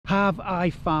Have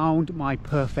I found my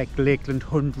perfect Lakeland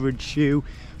 100 shoe?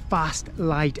 Fast,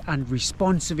 light and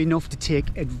responsive enough to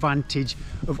take advantage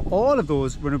of all of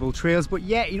those runnable trails, but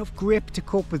yeah, enough grip to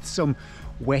cope with some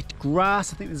wet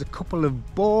grass. I think there's a couple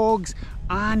of bogs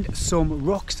and some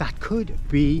rocks that could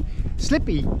be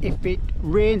slippy if it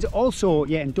rains. Also,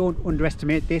 yeah, and don't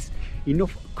underestimate this,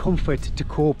 enough comfort to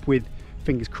cope with,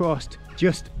 fingers crossed,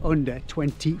 just under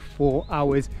 24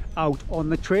 hours out on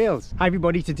the trails. Hi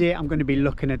everybody, today I'm going to be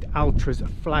looking at Altra's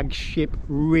flagship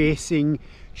racing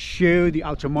shoe, the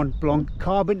Altra Mont Blanc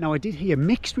Carbon. Now I did hear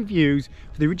mixed reviews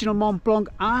for the original Mont Blanc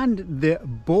and the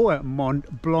Boa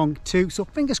Mont Blanc too, so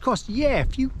fingers crossed, yeah, a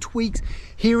few tweaks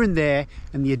here and there,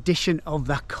 and the addition of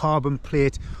that carbon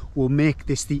plate will make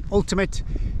this the ultimate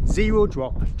zero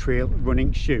drop trail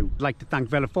running shoe. I'd like to thank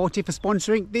Velaforte for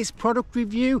sponsoring this product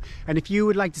review, and if you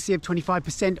would like to save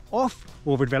 25% off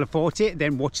over at Velaforte,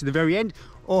 then watch to the very end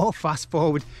or fast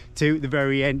forward to the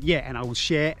very end, yeah, and I will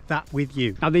share that with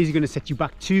you. Now these are going to set you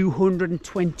back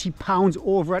 £220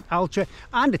 over at Altra,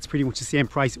 and it's pretty much the same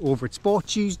price over at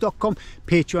sportshoes.com.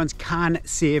 Patrons can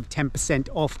save 10%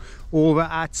 off over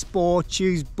at Sport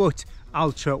Shoes, but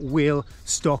Altra will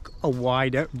stock a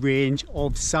wider range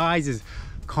of sizes.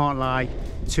 Can't lie,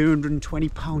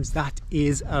 £220, that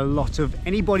is a lot of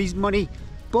anybody's money.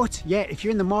 But yeah, if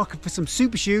you're in the market for some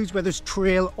super shoes, whether it's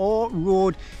trail or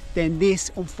road, then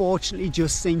this unfortunately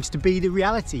just seems to be the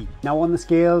reality. Now on the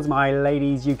scales, my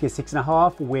ladies UK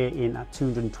 6.5 weigh in at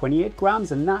 228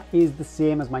 grams, and that is the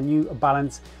same as my New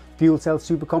Balance Fuel Cell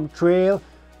Supercomp Trail.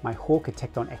 My Hoka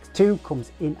Tecton X2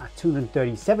 comes in at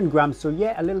 237 grams, so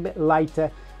yeah, a little bit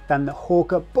lighter than the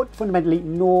Hoka, but fundamentally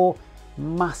no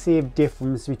massive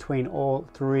difference between all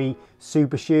three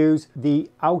super shoes. The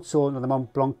outsole of the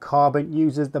Mont Blanc Carbon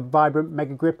uses the Vibram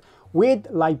Megagrip with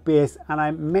light base, and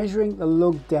I'm measuring the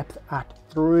lug depth at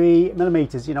 3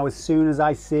 millimeters. You know, as soon as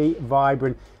I see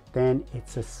Vibram, then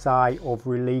it's a sigh of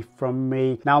relief from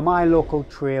me. Now my local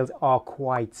trails are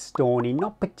quite stony,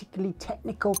 not particularly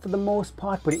technical for the most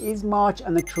part, but it is March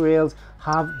and the trails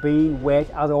have been wet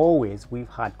as always. We've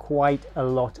had quite a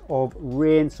lot of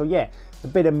rain, so yeah, a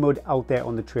bit of mud out there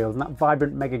on the trails, and that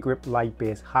Vibram Megagrip light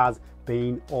base has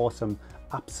been awesome.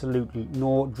 Absolutely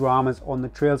no dramas on the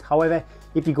trails. However,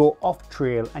 if you go off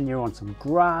trail and you're on some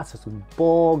grass or some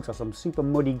bogs or some super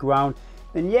muddy ground,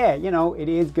 then yeah, you know, it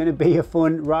is going to be a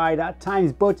fun ride at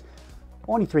times, but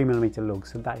only 3 millimeter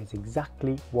lugs, so that is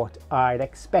exactly what I'd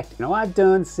expect. Now I've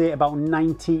done say about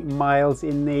 90 miles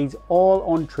in these, all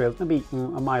on trails, maybe a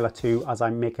mile or two as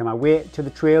I'm making my way to the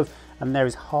trails, and there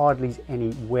is hardly any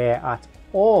wear at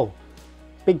all.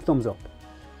 Big thumbs up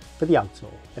for the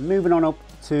outsole. Then moving on up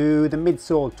to the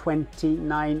midsole,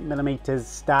 29 millimeters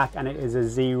stack, and it is a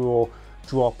zero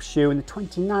drop shoe, and the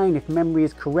 29, if memory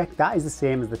is correct, that is the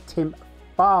same as the Tim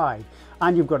 5,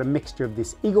 and you've got a mixture of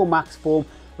this EGO MAX foam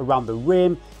around the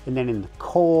rim, and then in the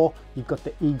core you've got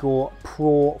the EGO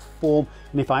PRO foam,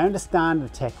 and if I understand the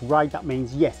tech right, that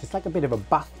means yes, it's like a bit of a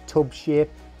bathtub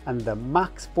shape, and the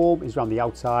Max foam is around the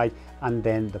outside, and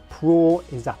then the Pro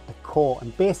is at the core,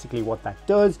 and basically what that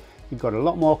does, you've got a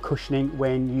lot more cushioning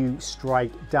when you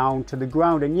strike down to the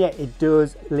ground, and yeah, it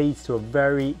does leads to a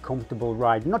very comfortable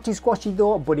ride. Not too squashy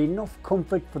though, but enough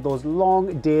comfort for those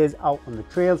long days out on the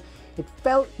trails. It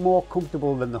felt more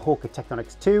comfortable than the Hoka Tecton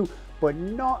X2, but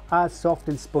not as soft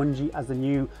and spongy as the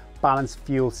New Balance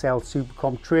Fuel Cell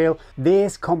Supercomp Trail.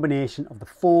 This combination of the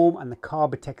foam and the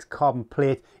Carbitex carbon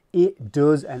plate, it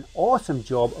does an awesome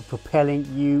job of propelling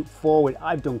you forward.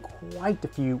 I've done quite a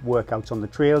few workouts on the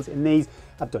trails in these.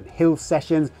 I've done hill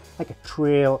sessions, like a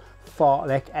trail,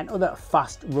 fartlek, and other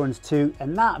fast runs too,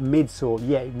 and that midsole,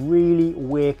 yeah, it really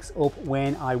wakes up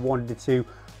when I wanted it to.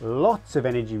 Lots of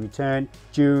energy return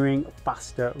during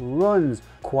faster runs.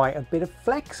 Quite a bit of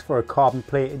flex for a carbon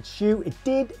plated shoe. It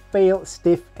did feel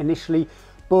stiff initially,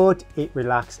 but it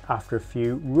relaxed after a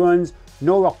few runs.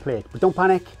 No rock plate, but don't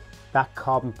panic. That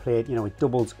carbon plate, you know, it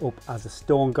doubles up as a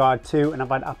stone guard too, and I've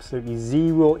had absolutely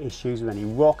zero issues with any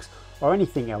rocks or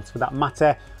anything else for that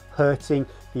matter hurting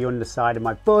the underside of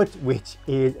my foot, which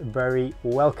is very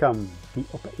welcome. The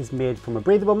upper is made from a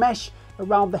breathable mesh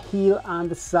around the heel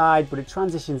and the side, but it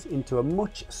transitions into a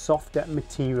much softer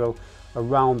material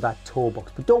around that toe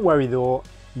box. But don't worry though,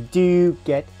 you do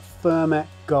get firmer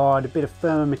guard, a bit of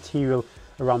firmer material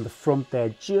around the front there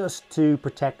just to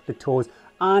protect the toes,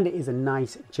 and it is a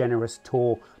nice generous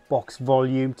toe box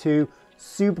volume too.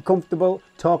 Super comfortable.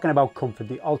 Talking about comfort,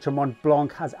 the Altra Mont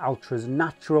Blanc has Altra's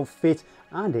natural fit,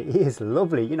 and it is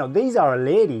lovely. You know, these are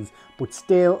ladies, but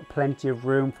still plenty of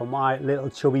room for my little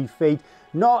chubby feet.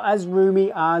 Not as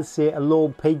roomy as say a low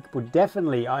peak, but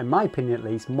definitely, in my opinion at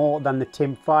least, more than the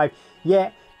Tim 5.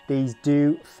 Yeah, these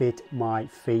do fit my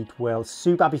feet well.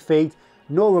 Super happy feet,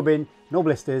 no rubbing, no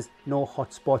blisters, no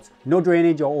hot spots, no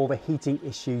drainage or overheating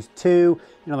issues too.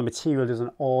 You know, the material does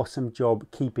an awesome job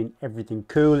keeping everything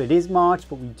cool. It is March,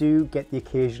 but we do get the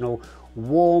occasional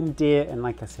warm day, and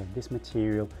like I said, this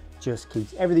material just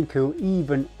keeps everything cool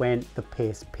even when the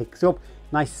pace picks up.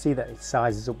 Nice to see that it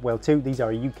sizes up well too. These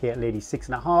are a UK ladies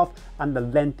 6.5, and the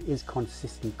length is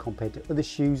consistent compared to other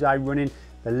shoes I run in.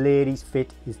 The ladies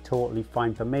fit is totally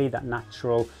fine for me, that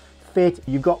natural fit.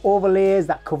 You've got overlays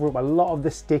that cover up a lot of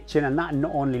the stitching, and that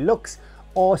not only looks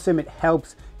awesome, it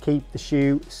helps keep the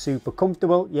shoe super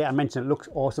comfortable. Yeah, I mentioned it looks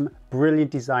awesome, brilliant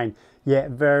design. Yeah,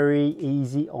 very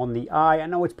easy on the eye. I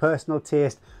know it's personal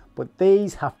taste, but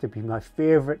these have to be my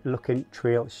favorite looking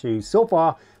trail shoes so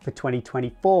far for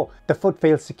 2024. The foot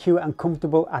feels secure and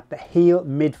comfortable at the heel,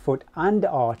 midfoot and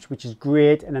arch, which is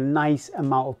great, and a nice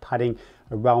amount of padding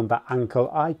around the ankle.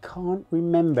 I can't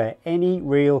remember any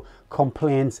real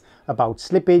complaints about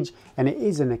slippage, and it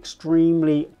is an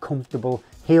extremely comfortable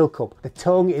heel cup. The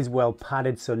tongue is well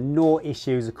padded, so no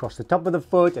issues across the top of the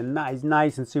foot, and that is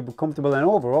nice and super comfortable. And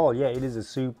overall, yeah, it is a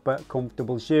super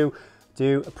comfortable shoe.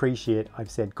 Do appreciate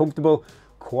I've said comfortable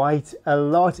quite a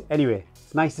lot. Anyway,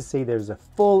 it's nice to see there's a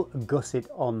full gusset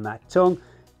on that tongue,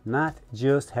 and that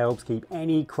just helps keep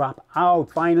any crap out.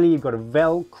 Finally, you've got a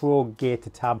Velcro gaiter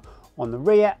tab on the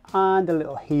rear and a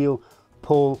little heel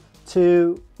pull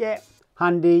too. Yeah,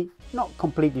 handy, not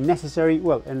completely necessary,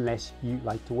 well, unless you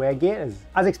like to wear gaiters.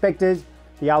 As expected,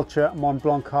 the Altra Mont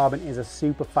Blanc Carbon is a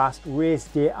super fast race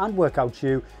day and workout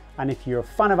shoe, and if you're a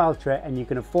fan of Altra and you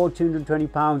can afford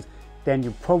 £220, then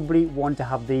you probably want to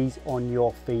have these on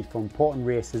your feet for important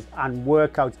races and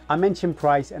workouts. I mentioned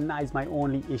price, and that is my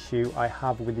only issue I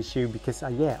have with the shoe, because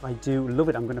yeah, I do love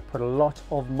it. I'm going to put a lot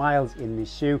of miles in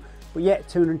this shoe, but yeah,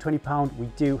 £220, we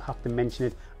do have to mention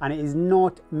it. And it is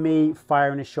not me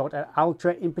firing a shot at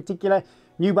Altra in particular.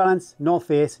 New Balance, North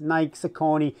Face, Nike,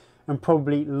 Saucony, and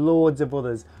probably loads of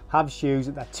others have shoes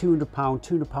at that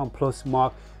 £200 plus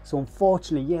mark. So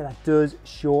unfortunately, yeah, that does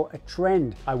show a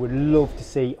trend. I would love to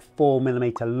see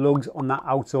 4mm lugs on that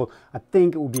outsole. I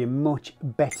think it would be a much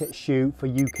better shoe for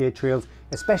UK trails,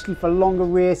 especially for longer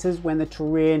races when the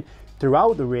terrain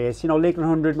throughout the race, you know, Lakeland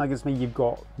 100, like it's me, you've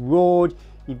got road,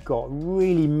 you've got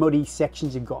really muddy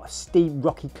sections, you've got steep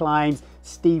rocky climbs,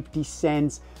 steep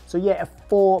descents. So yeah,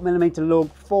 a 4mm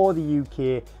lug for the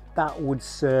UK, that would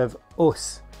serve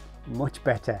us much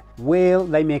better. Will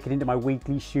they make it into my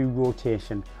weekly shoe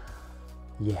rotation?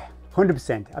 Yeah,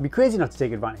 100%. I'd be crazy not to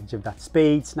take advantage of that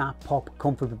speed, snap, pop,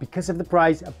 comfort, but because of the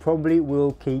price, I probably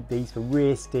will keep these for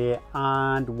race day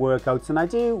and workouts. And I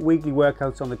do weekly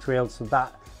workouts on the trail, so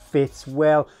that fits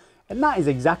well. And that is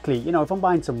exactly, you know, if I'm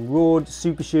buying some road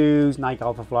super shoes, Nike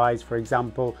Alpha Flies, for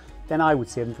example, then I would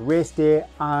save them for race day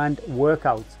and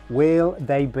workouts. Will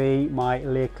they be my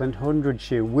Lakeland 100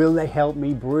 shoe? Will they help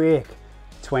me break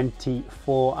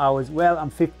 24 hours? Well,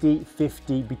 I'm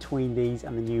 50-50 between these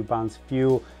and the New Balance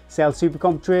Fuel Cell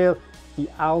Supercomp Trail. The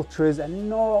Altras are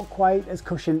not quite as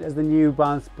cushioned as the New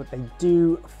Balance, but they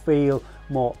do feel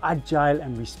more agile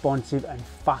and responsive and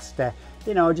faster.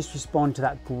 You know, just respond to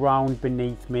that ground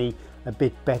beneath me a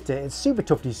bit better. It's a super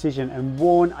tough decision, and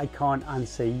one I can't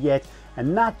answer yet,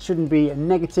 and that shouldn't be a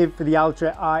negative for the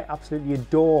Altra. I absolutely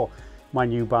adore my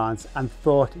New Balance and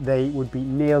thought they would be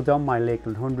nailed on my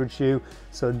Lakeland 100 shoe,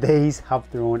 so these have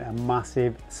thrown a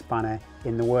massive spanner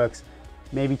in the works.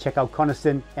 Maybe check out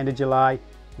Coniston end of July.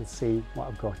 You'll see what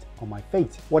I've got on my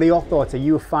feet. What are your thoughts? Are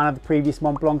you a fan of the previous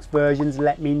Mont Blanc's versions?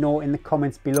 Let me know in the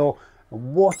comments below.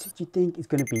 And what do you think is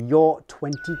going to be your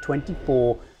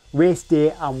 2024 race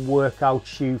day and workout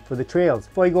shoe for the trails?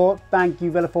 Before you go, thank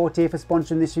you Veloforte for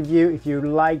sponsoring this review. If you'd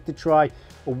like to try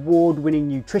award-winning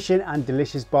nutrition and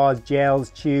delicious bars,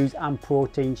 gels, chews and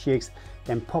protein shakes,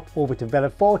 then pop over to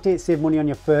Veloforte, save money on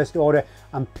your first order,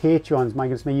 and Patreons, my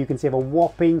goodness me, you can save a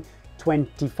whopping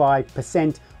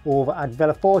 25% over at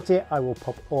Veloforte. I will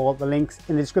pop all the links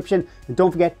in the description. And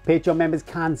don't forget, Patreon members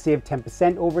can save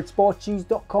 10% over at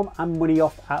sportshoes.com and money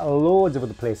off at loads of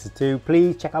other places too.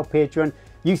 Please check out Patreon.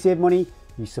 You save money,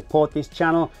 you support this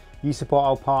channel, you support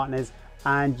our partners,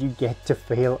 and you get to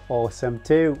feel awesome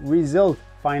too. Result,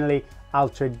 finally,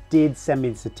 Altra did send me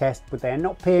this to test, but they are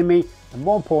not paying me, and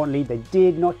more importantly, they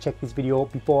did not check this video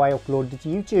before I uploaded it to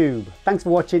YouTube. Thanks for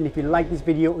watching. If you like this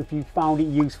video, if you found it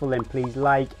useful, then please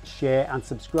like, share and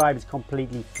subscribe. It's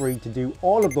completely free to do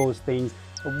all of those things.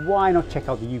 But why not check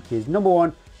out the UK's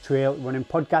 #1 trail running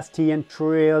podcast, TN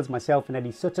Trails. Myself and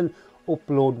Eddie Sutton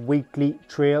upload weekly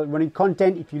trail running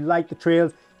content. If you like the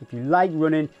trails, if you like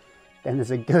running, then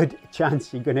there's a good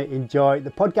chance you're going to enjoy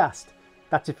the podcast.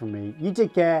 That's it from me. You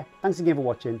take care. Thanks again for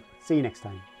watching. See you next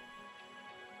time.